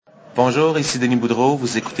Bonjour, ici Denis Boudreau.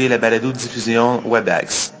 Vous écoutez la balado-diffusion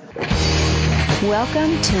WebAx.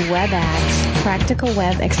 Welcome to WebAx, Practical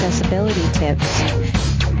Web Accessibility Tips.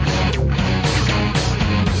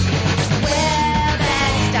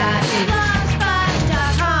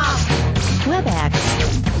 WebAx.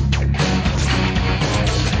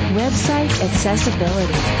 Website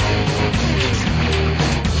accessibility.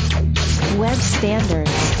 Web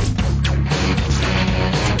standards.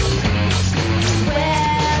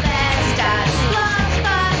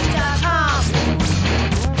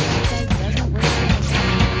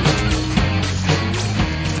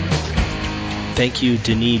 Thank you,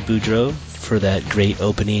 Denis Boudreau, for that great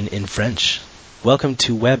opening in French. Welcome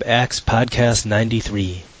to WebAx Podcast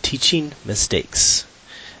 93, Teaching Mistakes.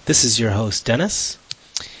 This is your host, Dennis,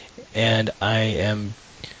 and I am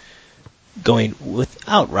going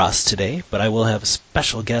without Ross today, but I will have a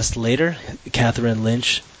special guest later. Catherine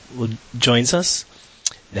Lynch joins us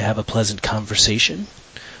to have a pleasant conversation.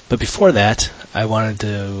 But before that, I wanted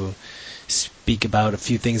to speak about a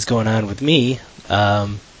few things going on with me.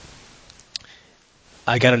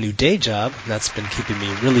 I got a new day job. That's been keeping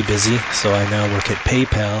me really busy, so I now work at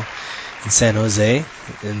PayPal in San Jose,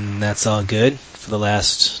 and that's all good for the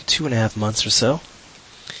last 2.5 months or so.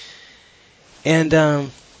 And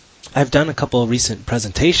I've done a couple of recent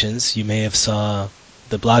presentations. You may have saw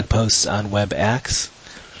the blog posts on WebAx.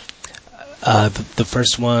 The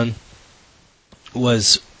first one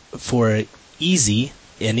was for an easy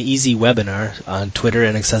webinar on Twitter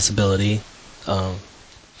and accessibility.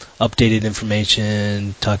 Updated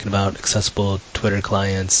information, talking about accessible Twitter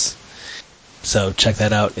clients. So check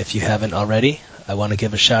that out if you haven't already. I want to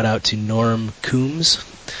give a shout out to Norm Coombs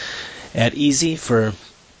at Easy for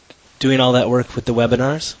doing all that work with the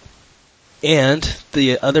webinars. And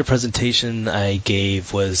the other presentation I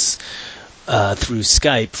gave was through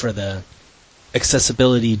Skype for the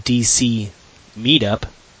Accessibility DC meetup.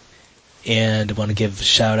 And I want to give a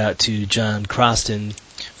shout out to John Croston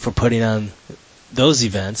for putting on those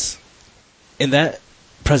events. And that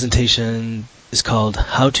presentation is called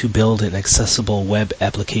How to Build an Accessible Web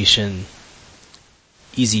Application.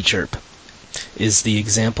 EasyChirp is the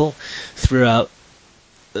example throughout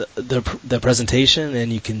the presentation,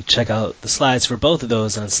 and you can check out the slides for both of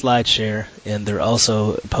those on SlideShare, and they're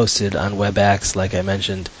also posted on WebAx, like I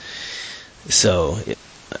mentioned. So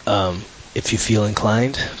if you feel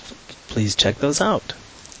inclined, please check those out.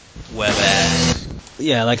 WebAx.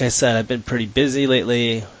 Yeah, like I said, I've been pretty busy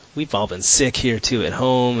lately. We've all been sick here too at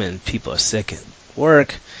home, and people are sick at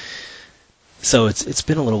work. So it's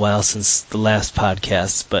been a little while since the last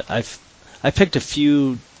podcast, but I picked a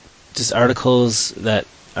few just articles that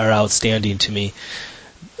are outstanding to me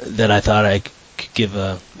that I thought I could give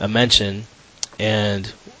a mention.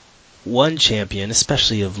 And one champion,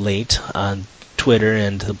 especially of late on Twitter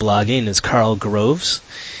and the blogging, is Carl Groves.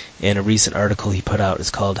 And a recent article he put out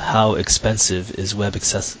is called How Expensive is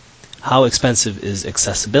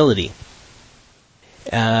Accessibility?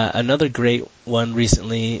 Another great one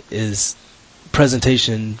recently is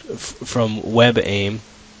presentation from WebAIM,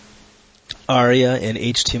 ARIA and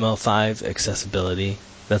HTML5 accessibility.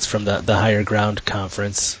 That's from the Higher Ground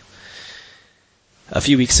conference a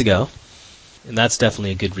few weeks ago, and that's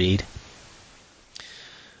definitely a good read.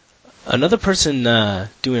 Another person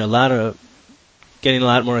getting a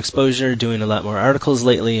lot more exposure, doing a lot more articles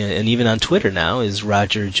lately, and even on Twitter now, is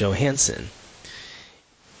Roger Johansson.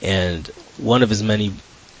 And one of his many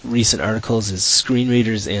recent articles is Screen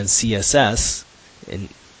Readers and CSS, and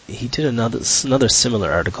he did another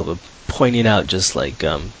similar article, but pointing out just like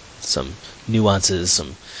some nuances,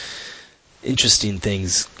 some interesting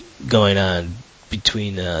things going on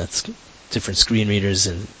between different screen readers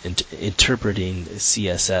and interpreting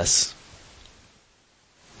CSS.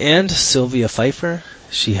 And Sylvia Pfeiffer,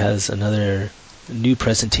 she has another new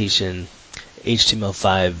presentation,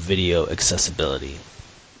 HTML5 video accessibility.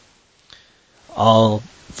 All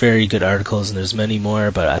very good articles, and there's many more,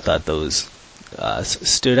 but I thought those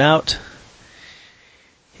stood out.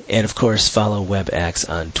 And of course, follow WebAx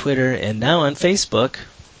on Twitter and now on Facebook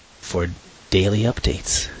for daily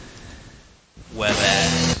updates.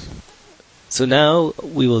 WebAx. So now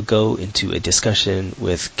we will go into a discussion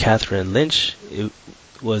with Catherine Lynch. It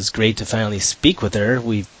was great to finally speak with her.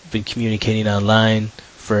 We've been communicating online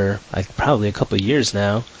for probably a couple of years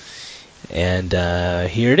now, and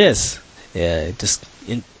here it is.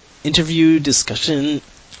 Interview discussion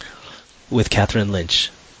with Catherine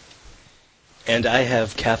Lynch. And I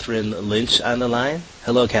have Catherine Lynch on the line.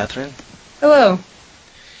 Hello, Catherine. Hello.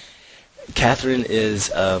 Catherine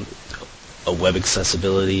is a web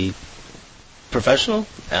accessibility professional.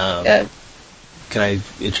 can I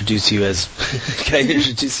introduce you as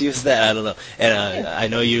that? I don't know. And I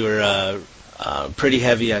know you were pretty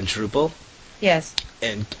heavy on Drupal. Yes.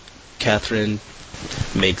 And Catherine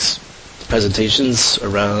makes presentations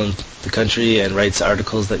around the country and writes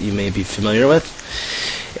articles that you may be familiar with.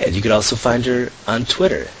 And you could also find her on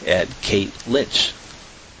Twitter at Kate Lynch.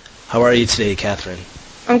 How are you today, Catherine?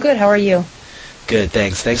 I'm good. How are you? Good,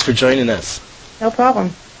 thanks. Thanks for joining us. No problem.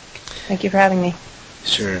 Thank you for having me.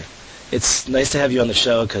 Sure. It's nice to have you on the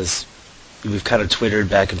show because we've kind of twittered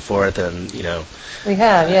back and forth, and We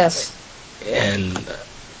have, yes. And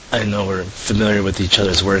I know we're familiar with each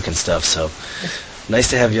other's work and stuff, so nice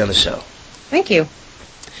to have you on the show. Thank you.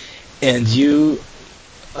 And you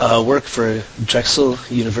work for Drexel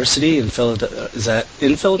University in Philadelphia. Is that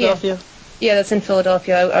in Philadelphia? Yeah, that's in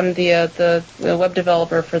Philadelphia. I'm the web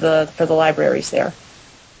developer for the libraries there.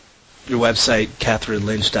 Your website,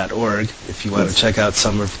 catherinelynch.org, if you want to check out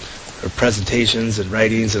some of her presentations and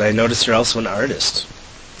writings. And I noticed you're also an artist.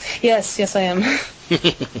 Yes, I am.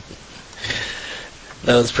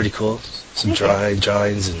 That was pretty cool. Some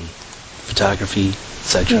drawings and photography,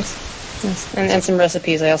 etc. Yes. And some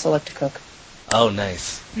recipes. I also like to cook. Oh,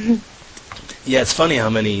 nice. Yeah, it's funny how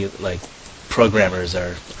many programmers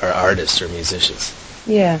are artists or musicians.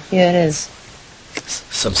 Yeah, it is.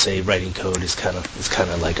 Some say writing code is kind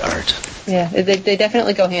of like art. Yeah, they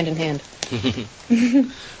definitely go hand in hand.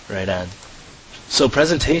 Right on. So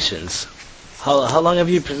presentations. How long have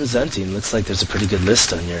you been presenting? Looks like there's a pretty good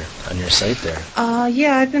list on your site there.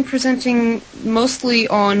 Yeah, I've been presenting mostly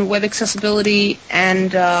on web accessibility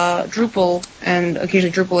and Drupal, and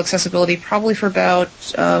occasionally Drupal accessibility, probably for about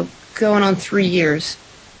going on 3 years.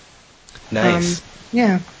 Nice.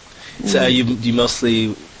 Yeah. So you mostly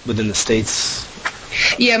within the States?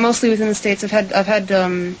 Yeah, mostly within the States. I've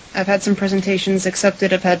had some presentations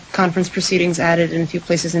accepted. I've had conference proceedings added in a few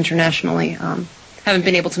places internationally. Haven't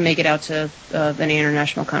been able to make it out to any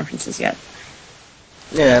international conferences yet.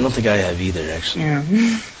 Yeah, I don't think I have either, actually. Yeah.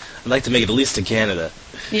 I'd like to make it at least to Canada.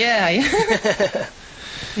 Yeah.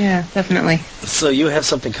 Yeah, definitely. So you have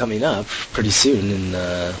something coming up pretty soon in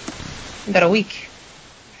about a week.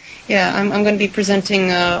 Yeah, I'm going to be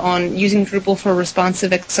presenting on using Drupal for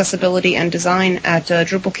responsive accessibility and design at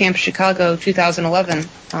Drupal Camp Chicago 2011,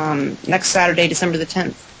 next Saturday, December the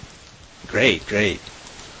 10th. Great.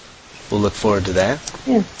 We'll look forward to that.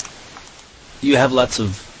 Yeah. You have lots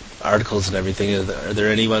of articles and everything. Are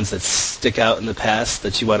there any ones that stick out in the past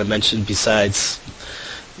that you want to mention besides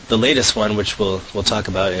the latest one, which we'll talk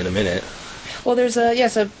about in a minute? Well, there's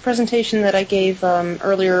a presentation that I gave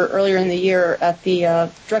earlier in the year at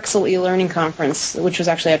the Drexel e-learning conference, which was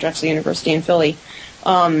actually at Drexel University in Philly.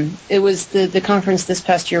 It was the conference this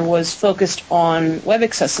past year was focused on web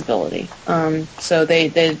accessibility. So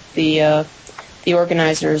the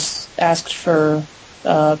organizers asked for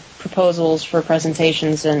proposals for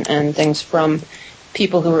presentations and things from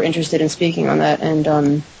people who were interested in speaking on that.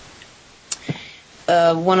 And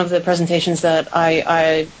one of the presentations that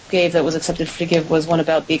I gave that was accepted to give was one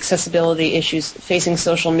about the accessibility issues facing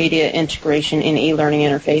social media integration in e-learning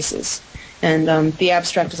interfaces. And the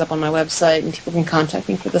abstract is up on my website, and people can contact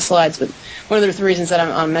me for the slides. But one of the reasons that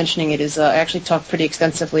I'm mentioning it is I actually talked pretty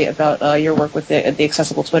extensively about your work with the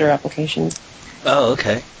accessible Twitter application. Oh,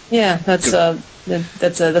 okay. Yeah, that's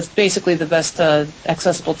basically the best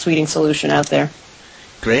accessible tweeting solution out there.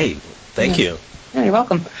 Great, thank you. Yeah, you're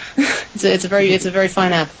welcome. It's a very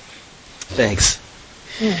fine app. Thanks.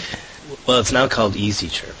 Yeah. Well, it's now called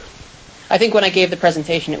EasyChirp. I think when I gave the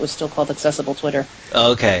presentation, it was still called Accessible Twitter.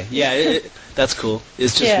 Oh, okay. Yeah, that's cool.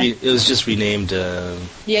 It's just it was just renamed. Yeah,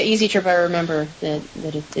 EasyChirp. I remember that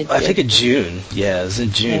it. I think in June. Yeah, it was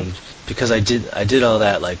in June because I did all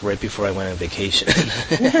that right before I went on vacation.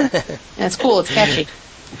 Yeah, it's cool. It's catchy.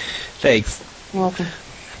 Thanks. You're welcome.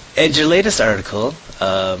 And your latest article,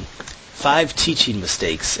 5 Teaching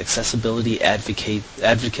Mistakes Accessibility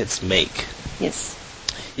Advocates Make. Yes.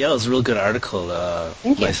 Yeah, it was a real good article.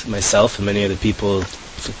 Thank you. Myself and many other people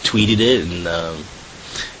tweeted it and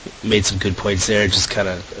made some good points there, just kind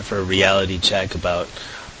of for a reality check about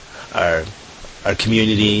our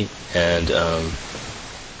community and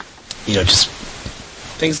just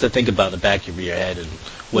things to think about in the back of your head and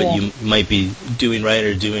what you might be doing right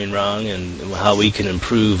or doing wrong and how we can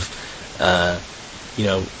improve,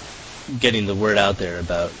 getting the word out there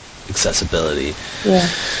about accessibility. Yeah.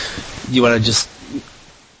 You want to just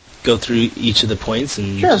go through each of the points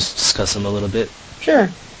and just discuss them a little bit? Sure.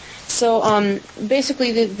 So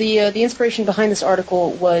basically, the inspiration behind this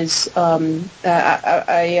article was I've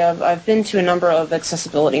been to a number of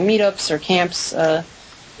accessibility meetups or camps,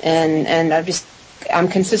 and I've just I'm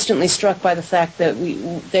consistently struck by the fact that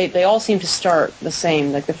they all seem to start the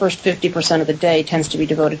same. Like the first 50% of the day tends to be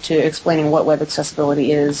devoted to explaining what web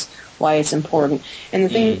accessibility is, why it's important, and the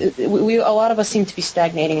thing a lot of us seem to be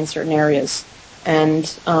stagnating in certain areas, and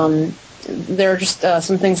there are just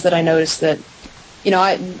some things that I noticed that.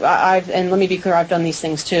 I've and let me be clear, I've done these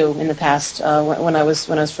things too in the past when I was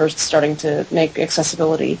first starting to make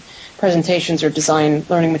accessibility presentations or design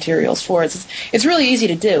learning materials for it. It's really easy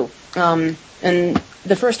to do. And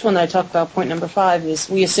the first one that I talk about, point number 5, is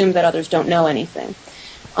we assume that others don't know anything.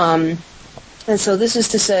 And so this is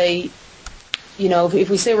to say, if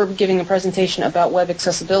we say we're giving a presentation about web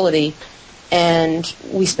accessibility and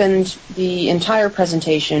we spend the entire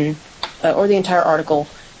presentation or the entire article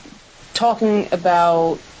talking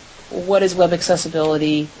about what is web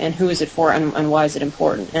accessibility and who is it for and why is it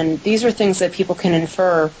important. And these are things that people can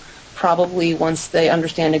infer probably once they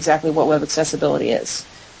understand exactly what web accessibility is.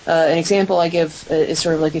 An example I give is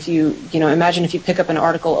sort of like if you imagine if you pick up an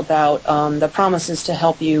article about that promises to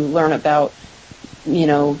help you learn about,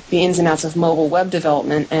 the ins and outs of mobile web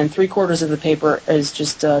development, and 3/4 of the paper is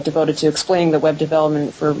just devoted to explaining that web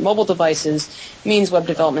development for mobile devices means web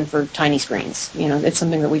development for tiny screens. It's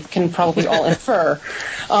something that we can probably all infer.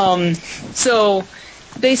 So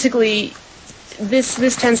basically,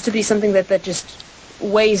 this tends to be something that just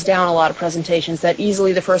weighs down a lot of presentations, that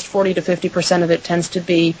easily the first 40 to 50% of it tends to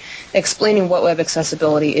be explaining what web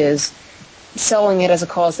accessibility is, selling it as a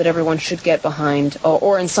cause that everyone should get behind,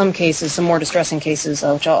 or in some cases, some more distressing cases,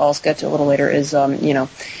 which I'll get to a little later, is,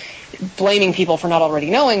 blaming people for not already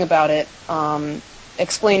knowing about it,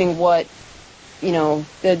 explaining what,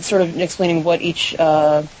 sort of explaining what each,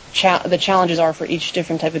 the challenges are for each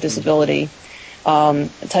different type of disability,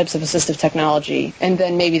 types of assistive technology, and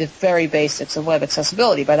then maybe the very basics of web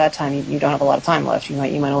accessibility. By that time, you don't have a lot of time left. You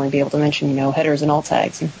might only be able to mention, headers and alt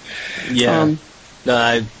tags. And,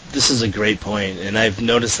 this is a great point, and I've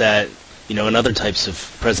noticed that, in other types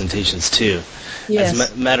of presentations too. Yes.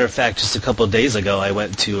 As a matter of fact, just a couple of days ago, I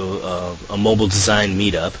went to a mobile design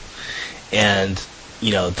meetup, and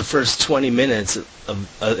the first 20 minutes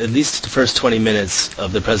at least the first 20 minutes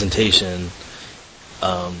of the presentation,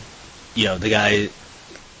 the guy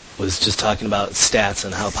was just talking about stats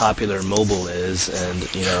and how popular mobile is, and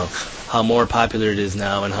how more popular it is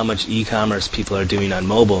now, and how much e-commerce people are doing on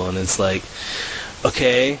mobile, and it's like,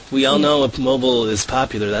 okay, we all know if mobile is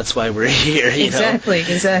popular, that's why we're here.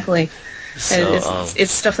 Exactly. So,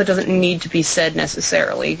 it's stuff that doesn't need to be said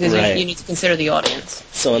necessarily, because right. you need to consider the audience.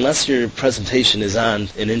 So unless your presentation is on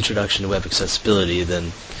an introduction to web accessibility,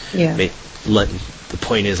 then the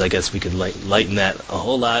point is, I guess we could lighten that a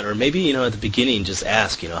whole lot, or maybe at the beginning just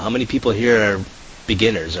ask, how many people here are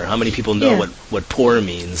beginners, or how many people know what poor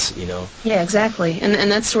means, Yeah, exactly.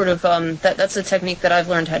 And that's sort of that's a technique that I've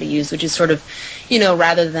learned how to use, which is sort of,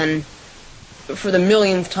 rather than for the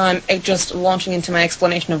millionth time just launching into my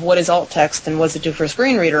explanation of what is alt text and what does it do for a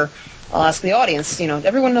screen reader, I'll ask the audience,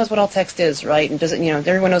 everyone knows what alt text is, right? And does it,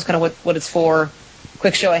 everyone knows kind of what it's for.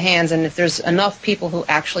 Quick show of hands, and if there's enough people who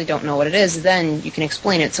actually don't know what it is, then you can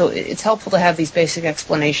explain it. So it's helpful to have these basic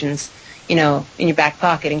explanations, in your back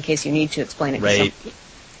pocket in case you need to explain it. Right.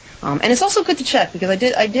 And it's also good to check, because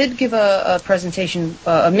I did give a presentation,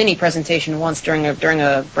 a mini presentation once during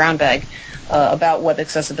a brown bag about web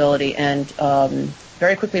accessibility, and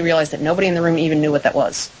very quickly realized that nobody in the room even knew what that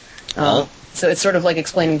was. So it's sort of like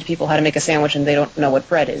explaining to people how to make a sandwich and they don't know what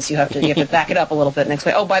bread is. You have to back it up a little bit and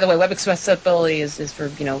explain, oh, by the way, web accessibility is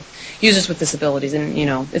for, users with disabilities. And,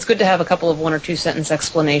 it's good to have a couple of 1 or 2 sentence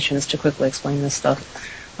explanations to quickly explain this stuff.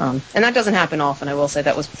 And that doesn't happen often, I will say.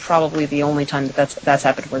 That was probably the only time that's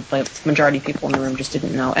happened, where the majority of people in the room just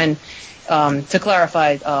didn't know. And to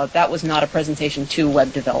clarify, that was not a presentation to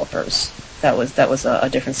web developers. That was a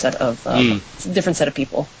different set of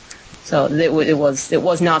people. So it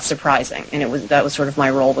was not surprising, and that was sort of my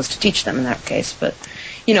role, was to teach them in that case. But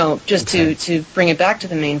just to bring it back to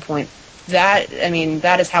the main point, that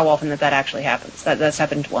is how often that actually happens. That's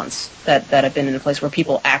happened once. That I've been in a place where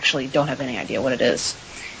people actually don't have any idea what it is,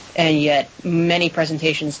 and yet many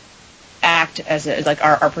presentations act as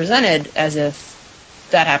are presented as if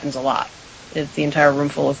that happens a lot. If the entire room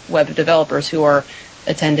full of web developers who are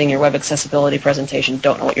attending your web accessibility presentation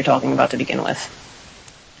don't know what you're talking about to begin with.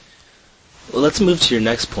 Well, let's move to your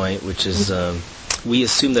next point, which is we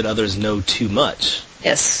assume that others know too much.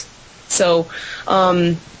 Yes. So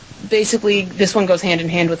basically, this one goes hand in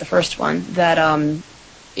hand with the first one, that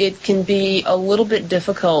it can be a little bit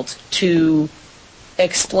difficult to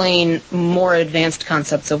explain more advanced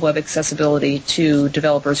concepts of web accessibility to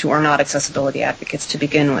developers who are not accessibility advocates to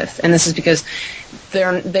begin with. And this is because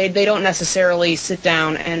they don't necessarily sit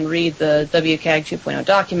down and read the WCAG 2.0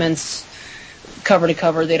 documents cover to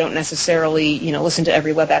cover. They don't necessarily, listen to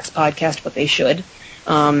every WebAx podcast, but they should.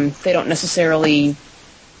 They don't necessarily,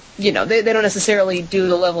 they don't necessarily do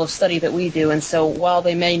the level of study that we do. And so while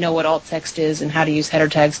they may know what alt text is and how to use header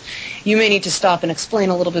tags, you may need to stop and explain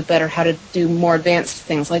a little bit better how to do more advanced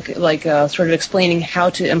things, like sort of explaining how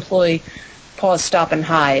to employ pause, stop, and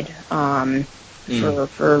hide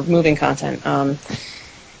for moving content.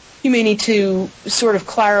 You may need to sort of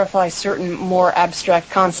clarify certain more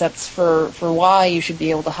abstract concepts for why you should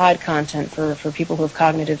be able to hide content for people who have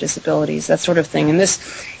cognitive disabilities, that sort of thing. And this,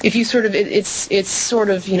 if you sort of, it's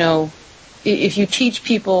sort of, if you teach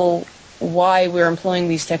people why we're employing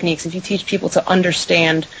these techniques, if you teach people to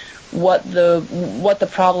understand what the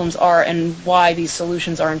problems are and why these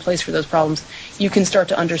solutions are in place for those problems, you can start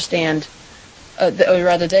to understand, or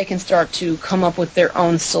rather they can start to come up with their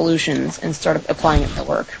own solutions and start applying it to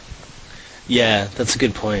work. Yeah, that's a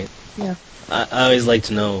good point. Yeah. I always like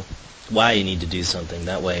to know why you need to do something.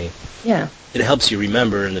 That way, yeah, it helps you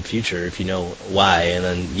remember in the future if you know why, and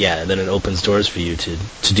then it opens doors for you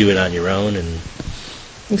to do it on your own and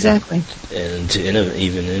exactly, and to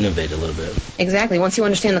innovate a little bit. Exactly. Once you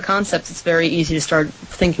understand the concepts, it's very easy to start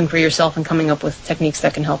thinking for yourself and coming up with techniques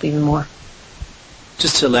that can help even more.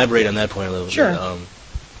 Just to elaborate on that point a little sure. bit,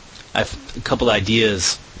 I've a couple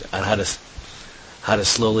ideas on how to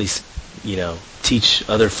slowly, teach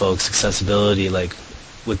other folks accessibility. Like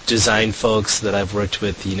with design folks that I've worked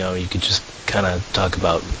with, you could just kind of talk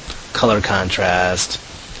about color contrast,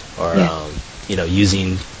 or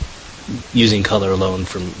using color alone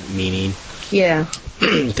for meaning. Yeah.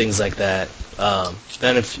 Things like that.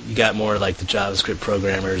 Then if you got more like the JavaScript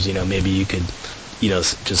programmers, maybe you could,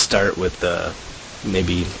 just start with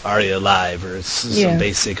maybe ARIA Live or some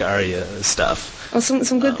basic ARIA stuff. Well,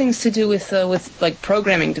 some good things to do with like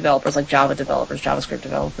programming developers, like Java developers, JavaScript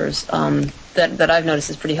developers, that I've noticed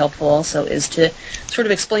is pretty helpful also, is to sort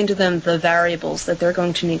of explain to them the variables that they're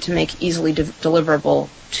going to need to make easily deliverable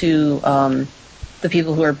to the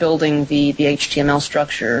people who are building the HTML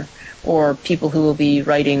structure, or people who will be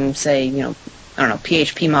writing, say,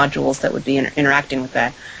 PHP modules that would be interacting with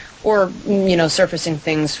that, or surfacing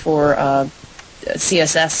things for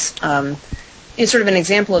CSS. Sort of an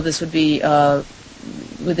example of this would be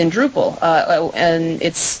within Drupal, and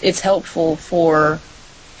it's helpful for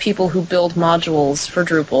people who build modules for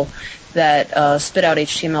Drupal that spit out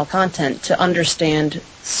HTML content to understand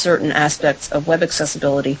certain aspects of web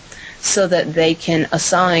accessibility, so that they can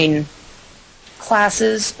assign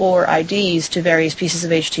classes or IDs to various pieces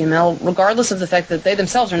of HTML, regardless of the fact that they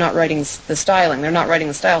themselves are not writing the styling, they're not writing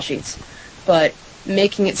the style sheets, but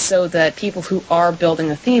making it so that people who are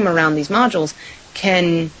building a theme around these modules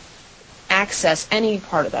can access any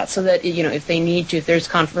part of that, so that if they need to, if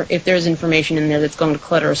there's information in there that's going to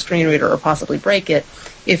clutter a screen reader or possibly break it,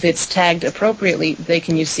 if it's tagged appropriately, they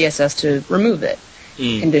can use CSS to remove it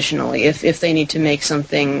conditionally. If they need to make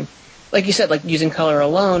something, like you said, like using color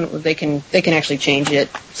alone, they can actually change it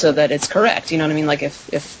so that it's correct. You know what I mean? Like if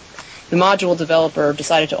the module developer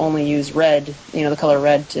decided to only use red, the color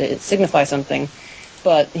red to signify something,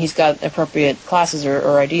 but he's got appropriate classes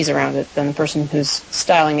or IDs around it, then the person who's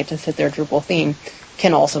styling it to fit their Drupal theme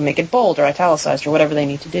can also make it bold or italicized or whatever they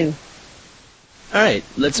need to do. All right,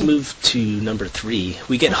 let's move to number 3.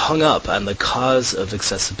 We get hung up on the cause of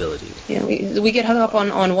accessibility. Yeah, we get hung up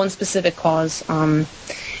on one specific cause, and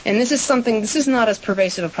this is not as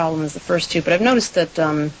pervasive a problem as the first two, but I've noticed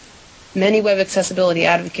that many web accessibility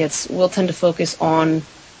advocates will tend to focus on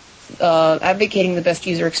advocating the best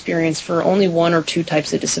user experience for only one or two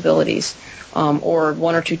types of disabilities, or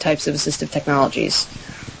one or two types of assistive technologies.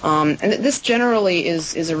 And this generally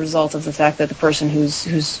is a result of the fact that the person who's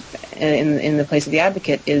in the place of the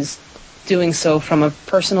advocate is doing so from a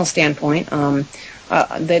personal standpoint.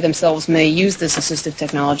 They themselves may use this assistive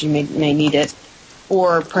technology, may need it,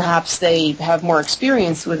 or perhaps they have more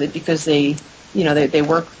experience with it because they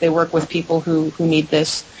work with people who need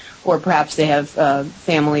this, or perhaps they have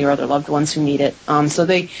family or other loved ones who need it. So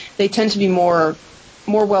they tend to be more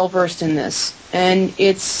well versed in this, and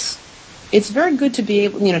it's very good to be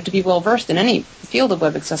able to be well versed in any field of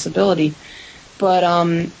web accessibility. But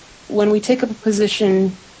when we take up a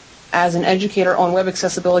position as an educator on web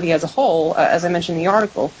accessibility as a whole, as I mentioned in the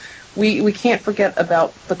article, we can't forget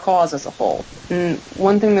about the cause as a whole. And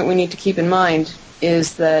one thing that we need to keep in mind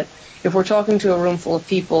is that if we're talking to a room full of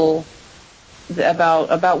people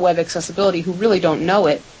about web accessibility who really don't know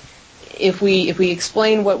it, if we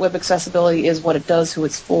explain what web accessibility is, what it does, who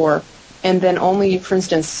it's for, and then only, for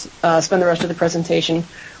instance, spend the rest of the presentation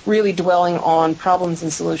really dwelling on problems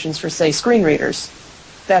and solutions for, say, screen readers,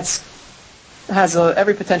 has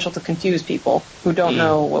every potential to confuse people who don't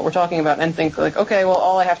know what we're talking about and think like, okay, well,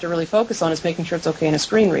 all I have to really focus on is making sure it's okay in a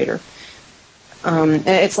screen reader. And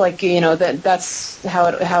it's like, that's how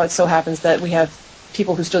it so happens that we have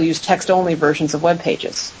people who still use text-only versions of web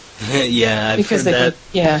pages. Yeah, I've heard that.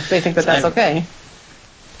 They think that's okay.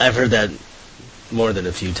 I've heard that more than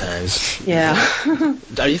a few times. Yeah.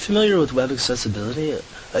 Are you familiar with web accessibility?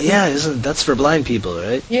 Yeah, that's for blind people,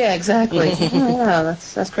 right? Yeah, exactly. Yeah,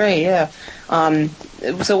 that's great. Yeah.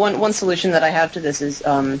 So one solution that I have to this is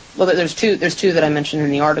there's two that I mentioned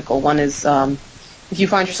in the article. One is if you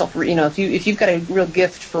find yourself if you've got a real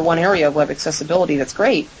gift for one area of web accessibility, that's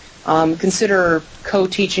great. Consider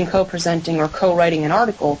co-teaching, co-presenting, or co-writing an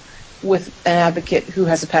article with an advocate who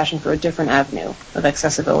has a passion for a different avenue of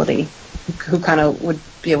accessibility, who kind of would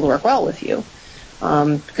be able to work well with you.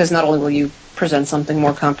 Because not only will you present something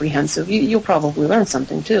more comprehensive, you'll probably learn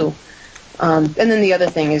something too. And then the other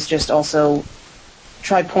thing is just also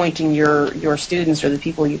try pointing your students or the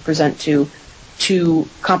people you present to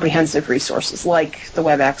comprehensive resources like the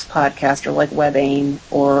WebAx podcast or like WebAIM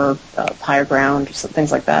or Higher Ground or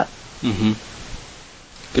things like that. Mm-hmm.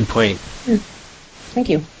 Good point. Thank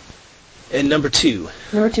you. And number two.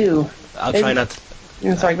 I'll try not to...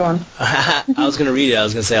 Sorry, go on. I was going to read it. I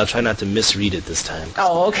was going to say I'll try not to misread it this time.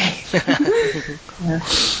 Oh, okay.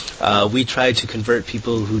 Yeah. We try to convert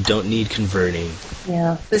people who don't need converting.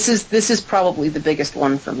 Yeah. This is probably the biggest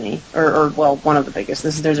one for me, or one of the biggest.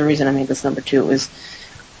 There's a reason I made this number 2 is,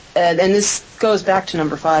 and this goes back to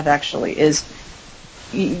number 5 actually. Is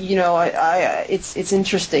it's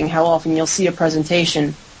interesting how often you'll see a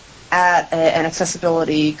presentation at an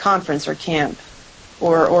accessibility conference or camp,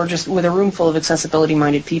 or just with a room full of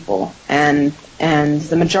accessibility-minded people, and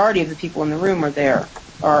the majority of the people in the room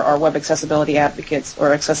are web accessibility advocates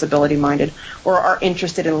or accessibility-minded, or are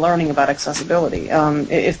interested in learning about accessibility.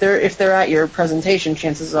 If they're at your presentation,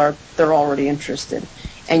 chances are they're already interested,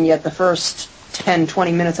 and yet the first 10,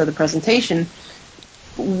 20 minutes of the presentation,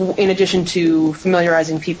 in addition to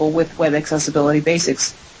familiarizing people with web accessibility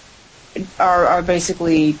basics, are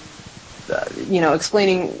basically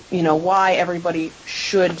explaining why everybody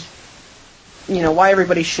should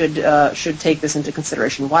take this into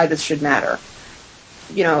consideration, why this should matter.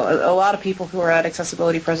 A lot of people who are at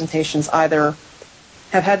accessibility presentations either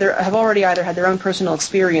have already had their own personal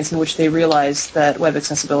experience in which they realize that web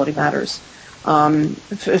accessibility matters.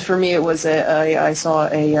 For me, it was I saw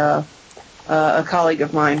a colleague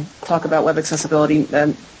of mine talk about web accessibility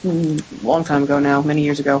a long time ago now, many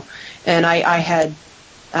years ago, and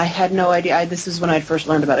I had no idea. This is when I first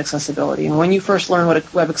learned about accessibility. And when you first learn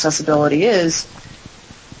what web accessibility is,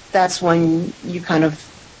 that's when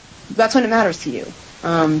that's when it matters to you,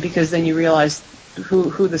 because then you realize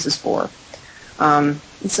who this is for.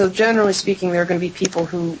 So generally speaking, there are going to be people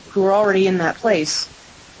who are already in that place,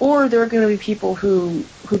 or there are going to be people who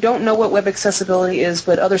don't know what web accessibility is,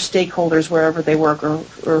 but other stakeholders wherever they work or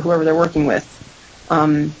whoever they're working with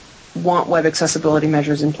want web accessibility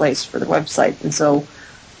measures in place for the website. And so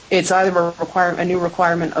it's either a new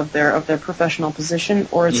requirement of their professional position,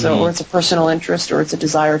 or it's a personal interest, or it's a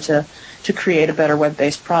desire to create a better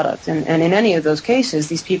web-based product. And in any of those cases,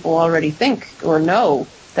 these people already think or know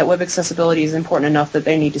that web accessibility is important enough that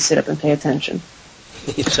they need to sit up and pay attention.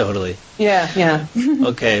 Totally. Yeah.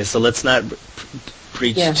 Okay, so let's not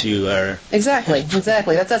preach to our... Exactly.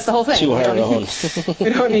 That's the whole thing. To our own.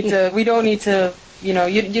 We don't need to. You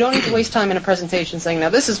don't need to waste time in a presentation saying, now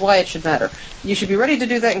this is why it should matter. You should be ready to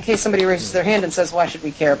do that in case somebody raises their hand and says, why should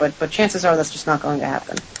we care? But chances are that's just not going to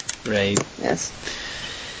happen. Right. Yes.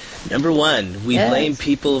 Number 1, we blame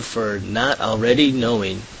people for not already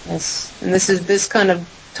knowing. Yes. And this kind of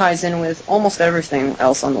ties in with almost everything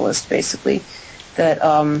else on the list, basically. That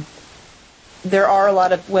there are a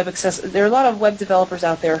lot of web developers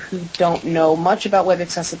out there who don't know much about web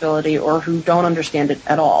accessibility or who don't understand it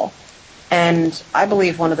at all. And I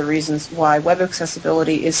believe one of the reasons why web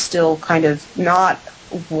accessibility is still kind of not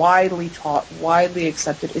widely taught, widely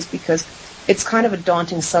accepted, is because it's kind of a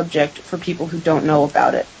daunting subject for people who don't know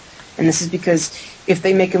about it. And this is because if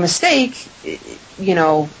they make a mistake,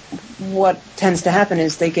 what tends to happen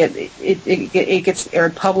is it gets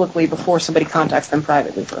aired publicly before somebody contacts them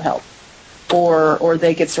privately for help, or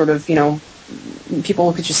they get sort of people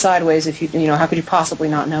look at you sideways if how could you possibly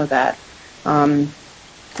not know that.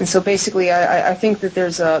 And so basically, I think that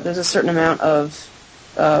there's a certain amount of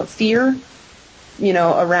fear,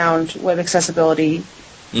 around web accessibility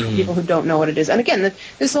people who don't know what it is. And again,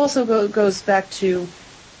 this also goes back to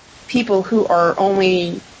people who are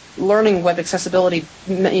only learning web accessibility,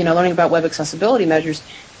 learning about web accessibility measures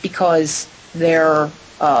because their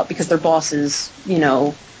bosses,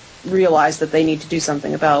 realize that they need to do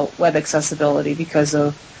something about web accessibility because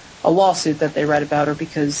of a lawsuit that they read about, or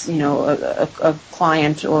because a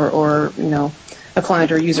client or a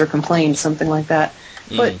client or user complained, something like that.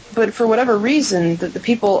 But for whatever reason, the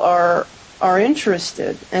people are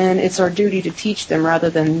interested, and it's our duty to teach them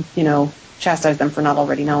rather than chastise them for not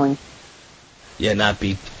already knowing. Yeah, not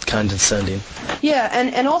be condescending. Yeah,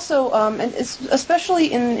 and also, and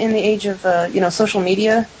especially in the age of social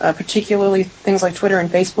media, particularly things like Twitter and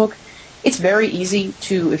Facebook, it's very easy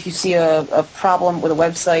to, if you see a problem with a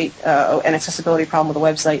website, an accessibility problem with a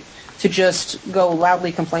website, to just go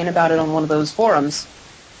loudly complain about it on one of those forums.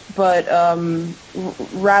 But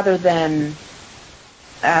rather than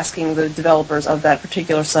asking the developers of that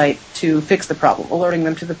particular site to fix the problem, alerting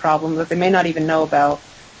them to the problem that they may not even know about,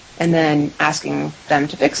 and then asking them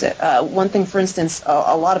to fix it. One thing, for instance,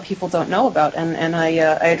 a lot of people don't know about, and I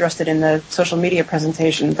addressed it in the social media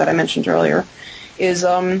presentation that I mentioned earlier, is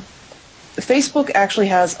Facebook actually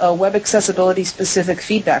has a web accessibility specific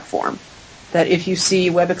feedback form that if you see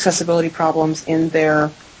web accessibility problems in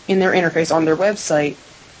their interface on their website,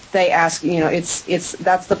 they ask,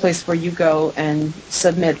 that's the place where you go and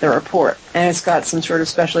submit the report. And it's got some sort of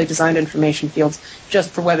specially designed information fields just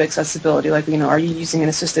for web accessibility, like, are you using an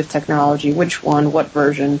assistive technology, which one, what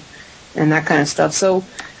version, and that kind of stuff. So,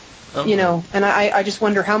 and I just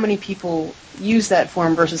wonder how many people use that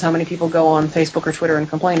form versus how many people go on Facebook or Twitter and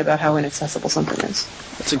complain about how inaccessible something is.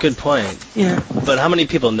 That's a good point. Yeah. But how many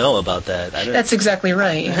people know about that? That's exactly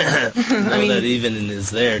right. That even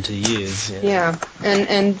is there to use. Yeah,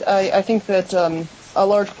 and I think that a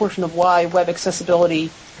large portion of why web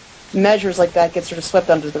accessibility measures like that get sort of swept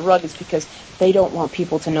under the rug is because they don't want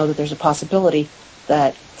people to know that there's a possibility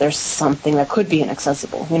that there's something that could be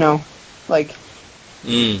inaccessible, Like,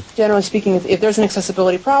 generally speaking, if there's an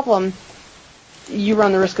accessibility problem, you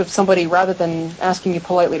run the risk of somebody, rather than asking you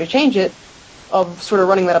politely to change it, of sort of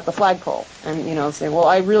running that up the flagpole and, say, well,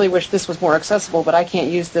 I really wish this was more accessible, but I can't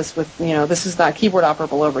use this with, this is not keyboard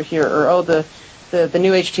operable over here, or, the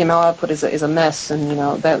new HTML output is a mess, and,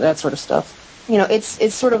 that sort of stuff.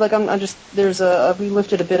 It's sort of like we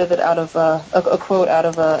lifted a bit of it out of a quote out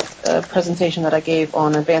of a presentation that I gave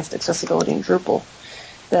on advanced accessibility in Drupal.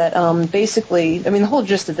 That basically, the whole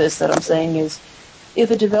gist of this that I'm saying is, if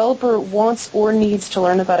a developer wants or needs to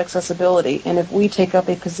learn about accessibility, and if we take up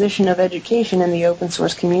a position of education in the open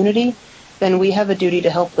source community, then we have a duty to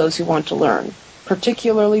help those who want to learn,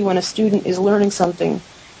 particularly when a student is learning something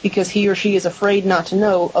because he or she is afraid not to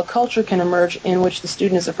know. A culture can emerge in which the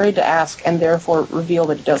student is afraid to ask and therefore reveal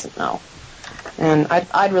that he doesn't know. And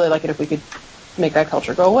I'd really like it if we could make that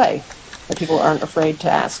culture go away, that people aren't afraid to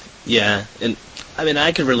ask. Yeah, and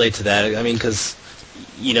I could relate to that. Because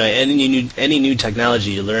any new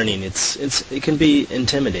technology you're learning, it can be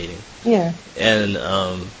intimidating. Yeah. And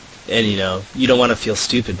you don't want to feel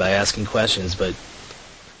stupid by asking questions, but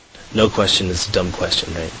no question is a dumb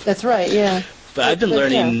question, right? That's right. Yeah. But I've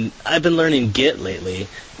been learning Git lately.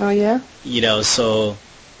 Oh yeah. So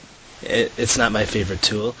it's not my favorite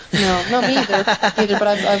tool. No, not me either. But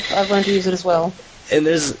I've learned to use it as well. And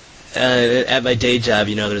there's at my day job,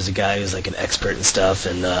 there's a guy who's like an expert and stuff,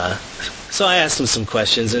 and so I asked him some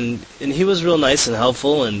questions, and he was real nice and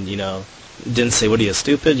helpful, and didn't say, "What are you,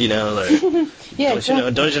 stupid?" Or yeah,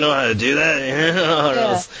 don't you know how to do that? Or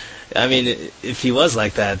yeah. else, if he was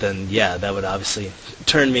like that, then yeah, that would obviously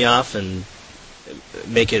turn me off and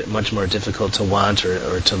make it much more difficult to want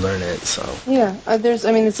or to learn it. So yeah,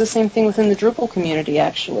 it's the same thing within the Drupal community.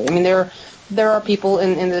 Actually, there are people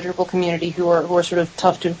in the Drupal community who are sort of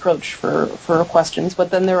tough to approach for questions,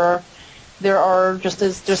 but then there are just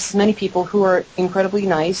as many people who are incredibly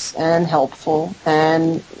nice and helpful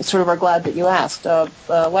and sort of are glad that you asked.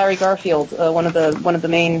 Larry Garfield, one of the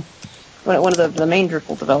main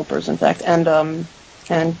Drupal developers, in fact, and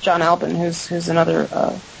John Albin, who's another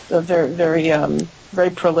a very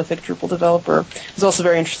prolific Drupal developer, who's also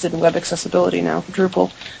very interested in web accessibility now for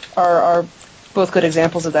Drupal, are both good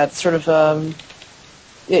examples of that. Sort of,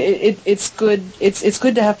 it's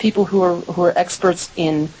good to have people who are experts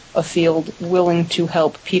in a field willing to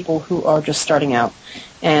help people who are just starting out,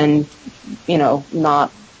 and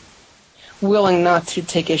not willing not to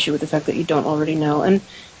take issue with the fact that you don't already know. And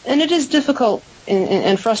it is difficult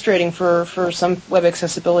and frustrating for some web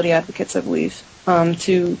accessibility advocates, I believe,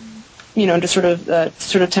 to sort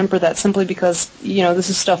of temper that, simply because this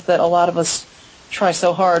is stuff that a lot of us try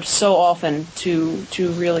so hard, so often to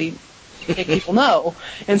really make people know.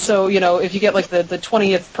 And so, if you get like the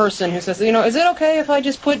 20th person who says, is it okay if I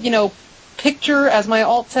just put, picture as my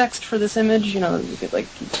alt text for this image? You could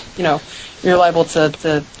you're liable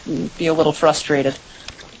to be a little frustrated.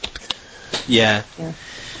 Yeah.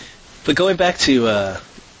 But going back to,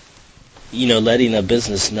 letting a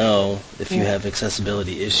business know if you have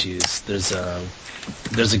accessibility issues, there's a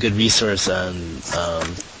good resource on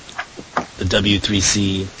the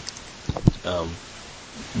W3C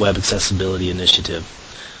Web Accessibility Initiative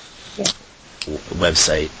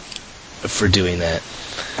website for doing that.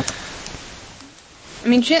 I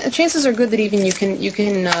mean, chances are good that even you can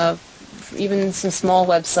even some small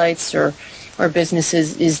websites or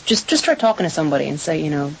businesses is just start talking to somebody and say,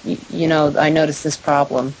 I noticed this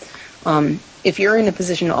problem. If you're in a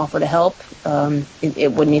position to offer to help,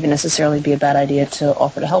 it wouldn't even necessarily be a bad idea to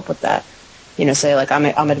offer to help with that. Say like I'm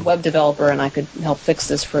a web developer and I could help fix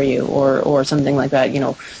this for you, or something like that.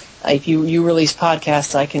 If you release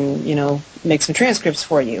podcasts, I can make some transcripts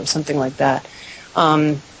for you, something like that.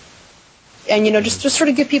 And just sort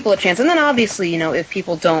of give people a chance. And then obviously, if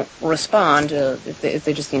people don't respond, if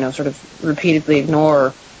they just sort of repeatedly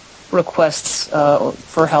ignore requests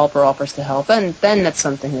for help or offers to help, then that's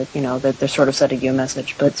something that that they're sort of sending you a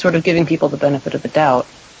message. But sort of giving people the benefit of the doubt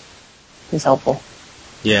is helpful.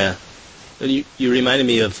 Yeah. You reminded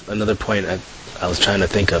me of another point I was trying to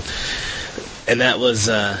think of, and that was,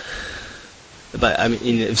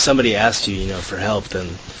 if somebody asked you, for help,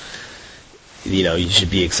 then, you should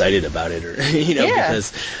be excited about it, or,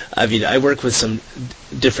 because, I work with some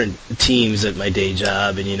different teams at my day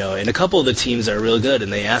job, and, and a couple of the teams are real good,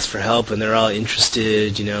 and they ask for help, and they're all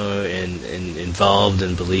interested, and involved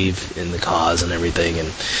and believe in the cause and everything,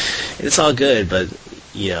 and it's all good, but,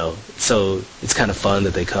 so it's kind of fun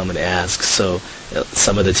that they come and ask. So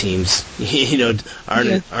some of the teams,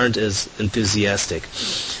 aren't as enthusiastic.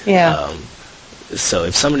 Yeah. So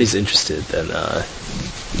if somebody's interested, then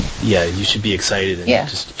you should be excited and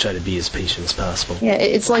just try to be as patient as possible. Yeah,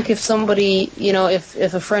 it's like if somebody,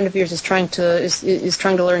 if a friend of yours is trying to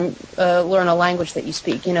learn a language that you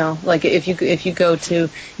speak, like if you go to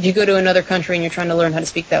another country and you're trying to learn how to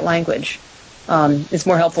speak that language. It's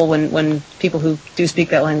more helpful when people who do speak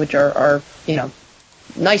that language are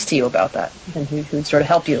nice to you about that, and who sort of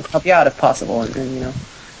help you out if possible, and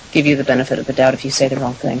give you the benefit of the doubt if you say the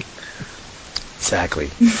wrong thing. Exactly.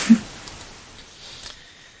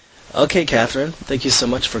 Okay, Catherine, thank you so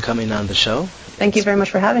much for coming on the show. Thank you very much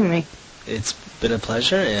for having me. It's been a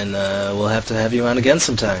pleasure, and we'll have to have you on again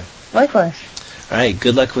sometime. Likewise. All right,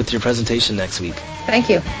 good luck with your presentation next week. Thank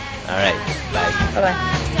you. All right, bye. Bye-bye.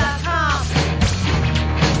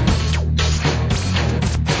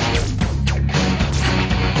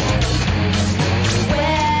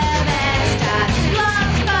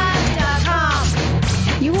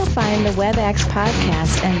 You will find the WebAX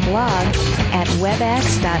podcast and blog at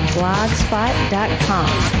webaxe.blogspot.com.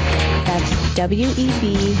 That's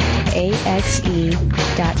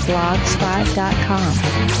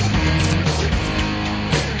WEBAXE.blogspot.com.